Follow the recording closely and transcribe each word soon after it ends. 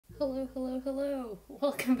Hello, hello, hello!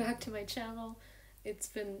 Welcome back to my channel. It's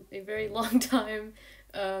been a very long time.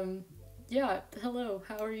 Yeah, hello,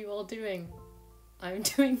 how are you all doing? I'm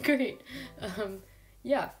doing great.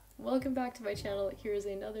 Yeah, welcome back to my channel. Here's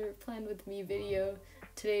another Plan With Me video.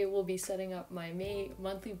 Today we'll be setting up my May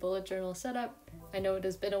monthly bullet journal setup. I know it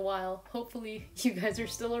has been a while. Hopefully you guys are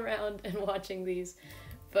still around and watching these.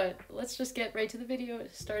 But let's just get right to the video,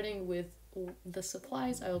 starting with the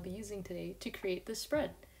supplies I will be using today to create this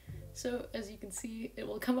spread. So as you can see, it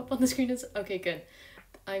will come up on the screen as, okay, good.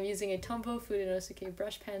 I'm using a Tombow Fudenosuke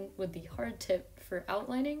brush pen with the hard tip for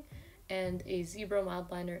outlining and a zebra mild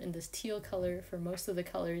liner in this teal color for most of the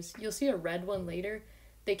colors. You'll see a red one later.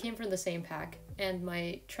 They came from the same pack. And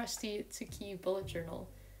my trusty Tsuki bullet journal.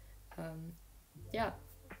 Yeah,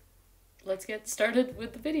 let's get started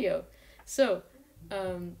with the video. So,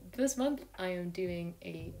 this month I am doing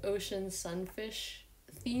a ocean sunfish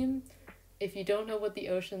theme. If you don't know what the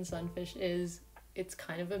ocean sunfish is, it's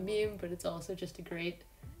kind of a meme, but it's also just a great,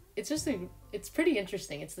 it's pretty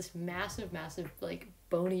interesting. It's this massive, like,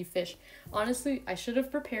 bony fish. Honestly, I should have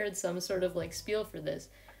prepared some sort of, like, spiel for this,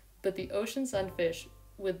 but the ocean sunfish,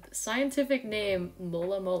 with scientific name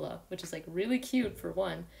Mola Mola, which is, like, really cute for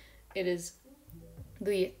one, it is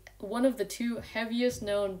one of the two heaviest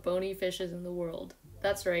known bony fishes in the world.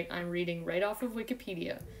 That's right, I'm reading right off of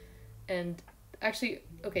Wikipedia. And actually,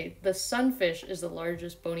 okay, the sunfish is the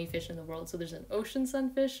largest bony fish in the world. So there's an ocean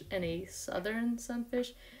sunfish and a southern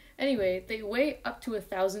sunfish. Anyway, they weigh up to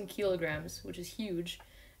 1,000 kilograms, which is huge.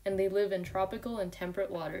 And they live in tropical and temperate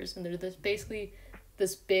waters. And they're basically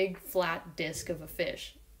this big flat disc of a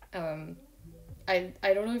fish. I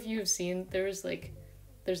don't know if you've seen, there's like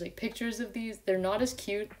pictures of these. They're not as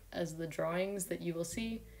cute as the drawings that you will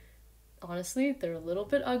see. Honestly, they're a little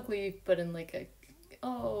bit ugly, but in like a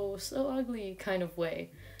oh, so ugly kind of way.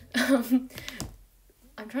 I'm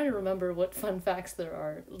trying to remember what fun facts there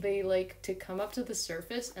are. They like to come up to the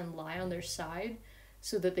surface and lie on their side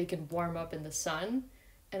so that they can warm up in the sun.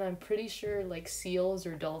 And I'm pretty sure like seals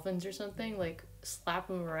or dolphins or something like slap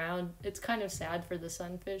them around. It's kind of sad for the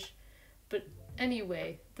sunfish. But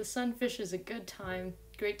anyway, the sunfish is a good time,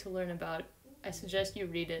 great to learn about. I suggest you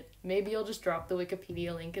read it. Maybe I'll just drop the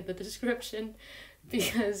Wikipedia link in the description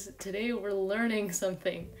because today we're learning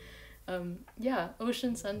something. Yeah,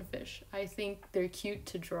 ocean sunfish. I think they're cute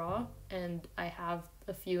to draw, and I have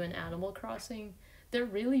a few in Animal Crossing. They're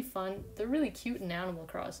really fun. They're really cute in Animal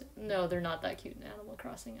Crossing. No, they're not that cute in Animal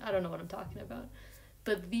Crossing. I don't know what I'm talking about.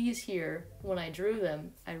 But these here, when I drew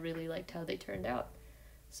them, I really liked how they turned out.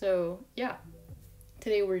 So, yeah.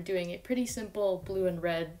 Today we're doing a pretty simple blue and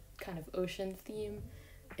red kind of ocean theme.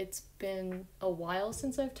 It's been a while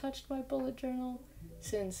since I've touched my bullet journal.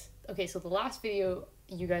 Okay, so the last video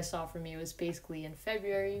you guys saw from me was basically in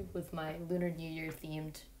February with my Lunar New Year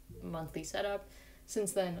themed monthly setup.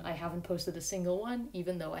 Since then, I haven't posted a single one,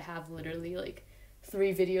 even though I have literally like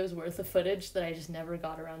 3 videos worth of footage that I just never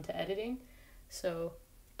got around to editing. So,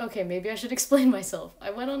 okay, maybe I should explain myself.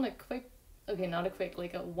 I went on a quick, okay, not a quick,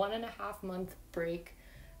 like a 1.5 month break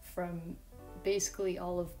from basically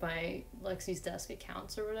all of my lexiesdesk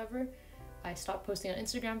accounts or whatever. I stopped posting on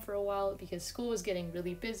Instagram for a while because school was getting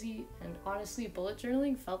really busy, and honestly bullet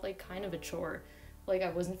journaling felt like kind of a chore. Like I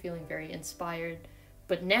wasn't feeling very inspired.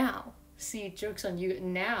 But now, see, joke's on you,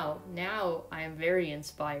 now I am very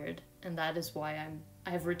inspired, and that is why I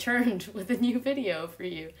have returned with a new video for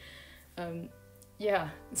you. Yeah,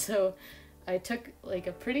 so I took like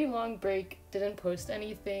a pretty long break, didn't post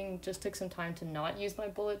anything, just took some time to not use my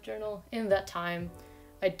bullet journal. In that time,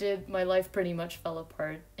 my life pretty much fell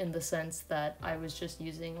apart in the sense that I was just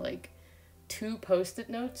using like 2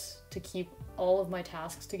 post-it notes to keep all of my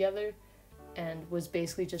tasks together and was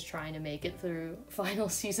basically just trying to make it through final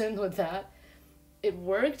season with that. It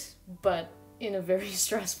worked, but in a very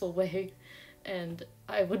stressful way, and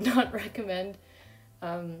I would not recommend.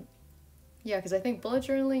 Yeah, because I think bullet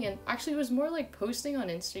journaling, and actually it was more like posting on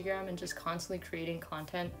Instagram and just constantly creating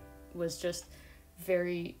content, was just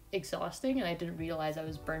very exhausting, and I didn't realize I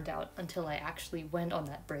was burnt out until I actually went on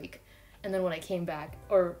that break. And then when I came back,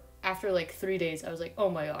 or after like 3 days, I was like, oh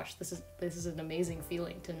my gosh, this is an amazing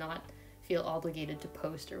feeling to not feel obligated to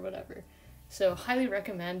post or whatever. So highly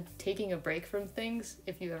recommend taking a break from things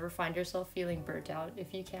if you ever find yourself feeling burnt out.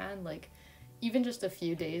 If you can, like, even just a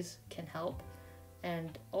few days can help.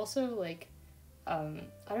 And also, like, I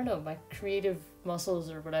don't know, my creative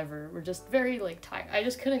muscles or whatever were just very, like, tired. I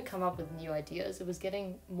just couldn't come up with new ideas. It was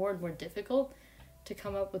getting more and more difficult to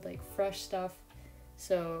come up with, like, fresh stuff.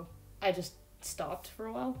 So I just stopped for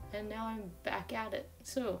a while, and now I'm back at it.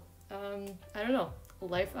 So, I don't know,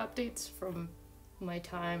 life updates from my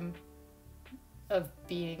time of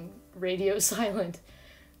being radio silent.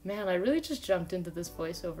 Man, I really just jumped into this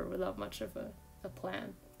voiceover without much of a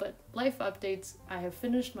plan. But life updates, I have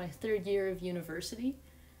finished my 3rd year of university,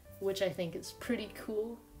 which I think is pretty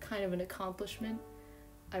cool, kind of an accomplishment.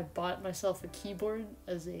 I bought myself a keyboard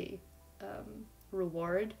as a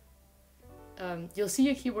reward. You'll see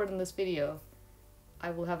a keyboard in this video. I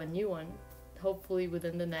will have a new one, hopefully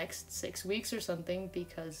within the next 6 weeks or something,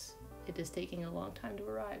 because it is taking a long time to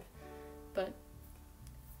arrive. But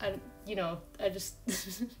I just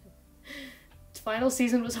final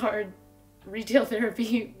season was hard. Retail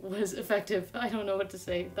therapy was effective. I don't know what to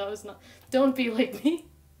say. That was not, don't be like me.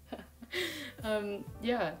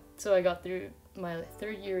 Yeah, so I got through my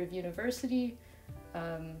 3rd year of university.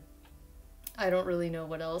 I don't really know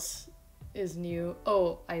what else is new.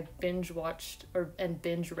 Oh, I binge watched and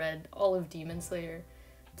binge read all of Demon Slayer.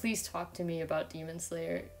 Please talk to me about Demon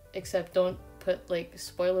Slayer, except don't put like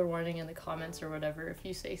spoiler warning in the comments or whatever if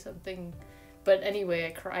you say something. But anyway,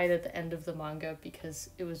 I cried at the end of the manga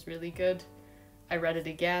because it was really good. I read it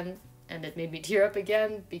again and it made me tear up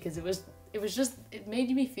again because it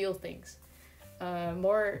made me feel things.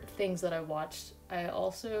 More things that I watched. I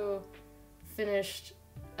also finished,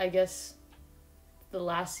 I guess, the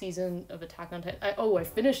last season of Attack on Titan. I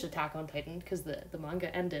finished Attack on Titan because the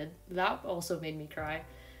manga ended. That also made me cry.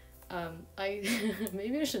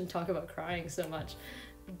 Maybe I shouldn't talk about crying so much.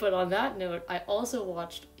 But on that note, I also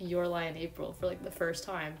watched Your Lie in April for like the first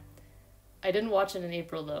time. I didn't watch it in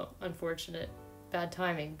April though, unfortunate. Bad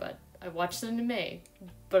timing, but I watched it in May.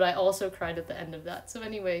 But I also cried at the end of that. So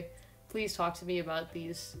anyway, please talk to me about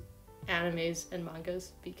these animes and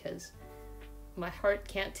mangas because my heart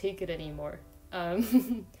can't take it anymore.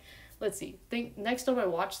 Let's see. Next time I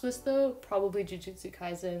watch this though, probably Jujutsu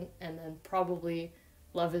Kaisen and then probably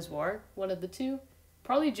Love is War, one of the two.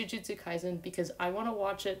 Probably Jujutsu Kaisen because I want to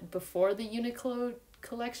watch it before the Uniqlo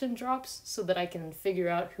collection drops so that I can figure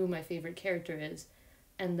out who my favorite character is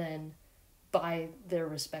and then buy their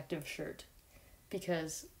respective shirt.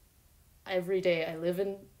 Because every day I live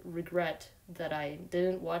in regret that I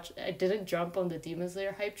didn't jump on the Demon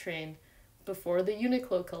Slayer hype train before the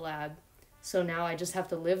Uniqlo collab. So now I just have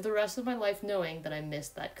to live the rest of my life knowing that I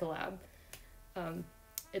missed that collab.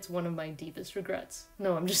 It's one of my deepest regrets.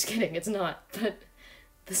 No, I'm just kidding, it's not. But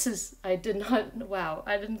I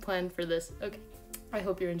didn't plan for this. Okay, I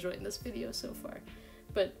hope you're enjoying this video so far.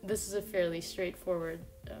 But this is a fairly straightforward,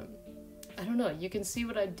 I don't know, you can see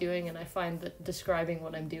what I'm doing and I find that describing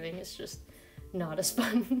what I'm doing is just not as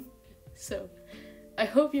fun. So, I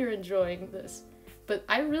hope you're enjoying this. But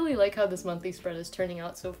I really like how this monthly spread is turning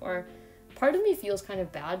out so far. Part of me feels kind of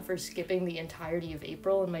bad for skipping the entirety of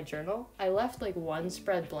April in my journal. I left like one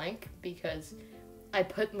spread blank because I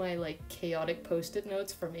put my like chaotic post-it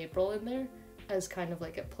notes from April in there as kind of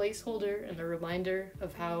like a placeholder and a reminder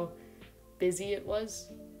of how busy it was.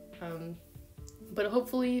 But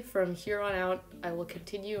hopefully from here on out I will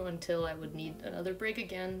continue until I would need another break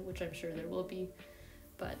again, which I'm sure there will be.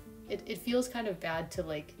 But it feels kind of bad to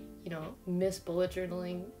like, you know, miss bullet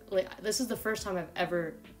journaling. Like this is the first time I've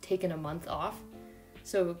ever taken a month off.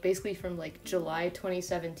 So basically from like July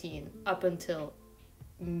 2017 up until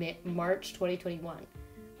March 2021,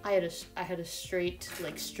 I had a straight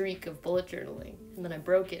like streak of bullet journaling and then I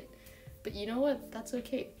broke it. But you know what? That's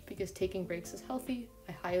okay because taking breaks is healthy.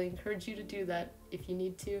 I highly encourage you to do that if you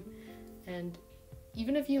need to. And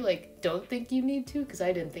even if you like don't think you need to, because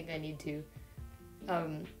I didn't think I need to,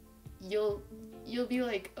 you'll be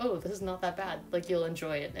like, oh, this is not that bad. Like you'll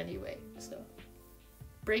enjoy it anyway. So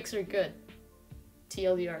breaks are good.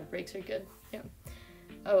 TLDR, breaks are good. Yeah.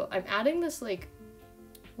 Oh, I'm adding this like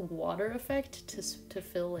water effect to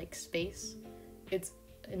fill like space. It's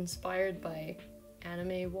inspired by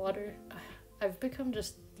anime water. I've become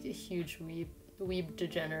just a huge weeb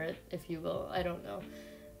degenerate, if you will. I don't know.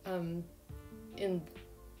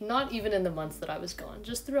 Not even in the months that I was gone,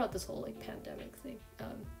 just throughout this whole like pandemic thing.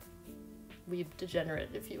 Weeb degenerate,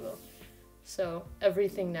 if you will. So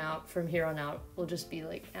everything now from here on out will just be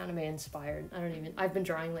like anime inspired. I've been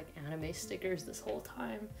drawing like anime stickers this whole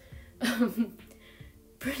time.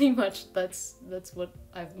 Pretty much that's what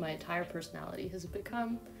my entire personality has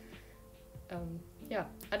become. Yeah,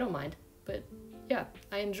 I don't mind, but yeah,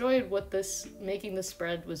 I enjoyed making this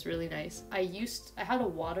spread was really nice. I had a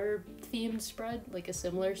water themed spread, like a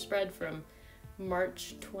similar spread from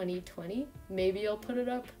March 2020. Maybe I'll put it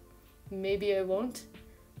up. Maybe I won't.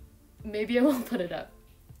 Maybe I won't put it up.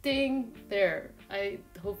 Ding! There.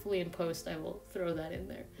 Hopefully in post I will throw that in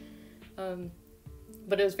there.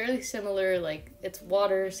 But it was very similar, like it's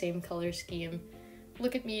water, same color scheme.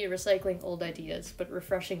 Look at me recycling old ideas, but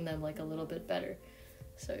refreshing them like a little bit better.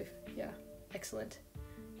 So yeah, Excellent.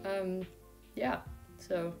 Yeah,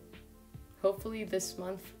 so hopefully this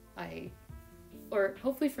month or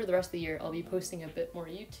hopefully for the rest of the year, I'll be posting a bit more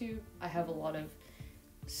YouTube. I have a lot of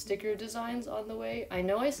sticker designs on the way. I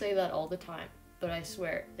know I say that all the time, but I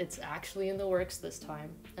swear it's actually in the works this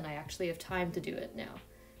time, and I actually have time to do it now.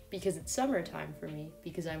 Because it's summertime for me,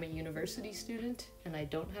 because I'm a university student and I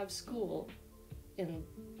don't have school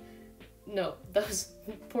no, that was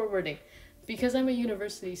poor wording. Because I'm a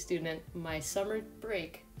university student, my summer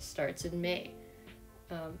break starts in May.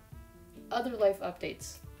 Other life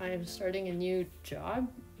updates. I am starting a new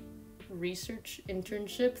job, research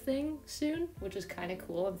internship thing soon, which is kind of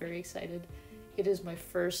cool. I'm very excited. It is my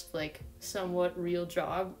first, like, somewhat real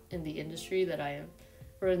job in the industry that I am,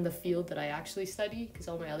 or in the field that I actually study, because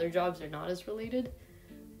all my other jobs are not as related.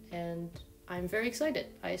 And I'm very excited.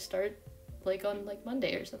 I start, like, on, like,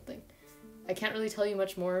 Monday or something. I can't really tell you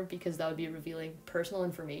much more because that would be revealing personal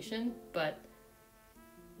information, but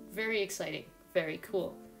very exciting, very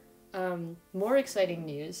cool. More exciting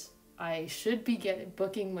news, I should be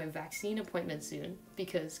booking my vaccine appointment soon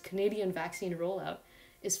because Canadian vaccine rollout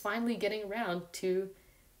is finally getting around to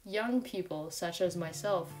young people such as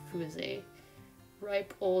myself, who is a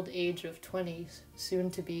ripe old age of 20s, soon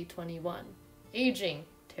to be 21. Aging,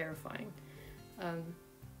 terrifying.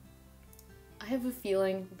 I have a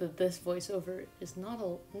feeling that this voiceover is not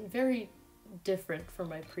very different from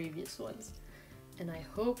my previous ones, and I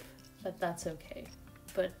hope that that's okay,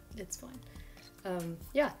 but it's fine.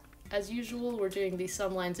 Yeah, as usual, we're doing the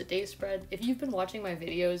some lines a day spread. If you've been watching my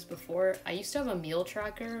videos before, I used to have a meal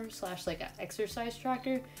tracker / like an exercise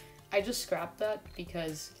tracker. I just scrapped that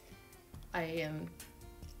because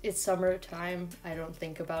it's summertime, I don't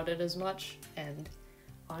think about it as much, and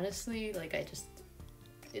honestly, like,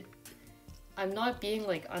 I'm not being,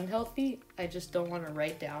 like, unhealthy, I just don't want to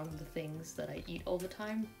write down the things that I eat all the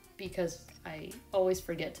time because I always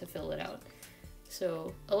forget to fill it out.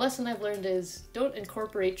 So a lesson I've learned is don't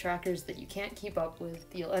incorporate trackers that you can't keep up with.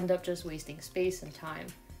 You'll end up just wasting space and time.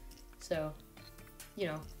 So, you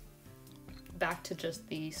know, back to just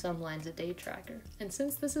the some lines a day tracker. And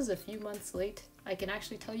since this is a few months late, I can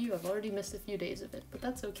actually tell you I've already missed a few days of it, but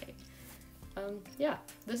that's okay. Yeah,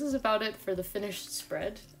 this is about it for the finished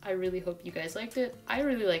spread. I really hope you guys liked it. I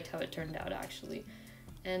really liked how it turned out, actually.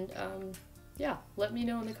 And yeah, let me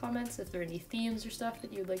know in the comments if there are any themes or stuff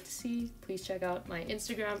that you'd like to see. Please check out my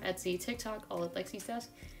Instagram, Etsy, TikTok, all at lexiesdesk.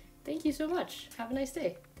 Thank you so much. Have a nice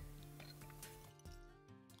day.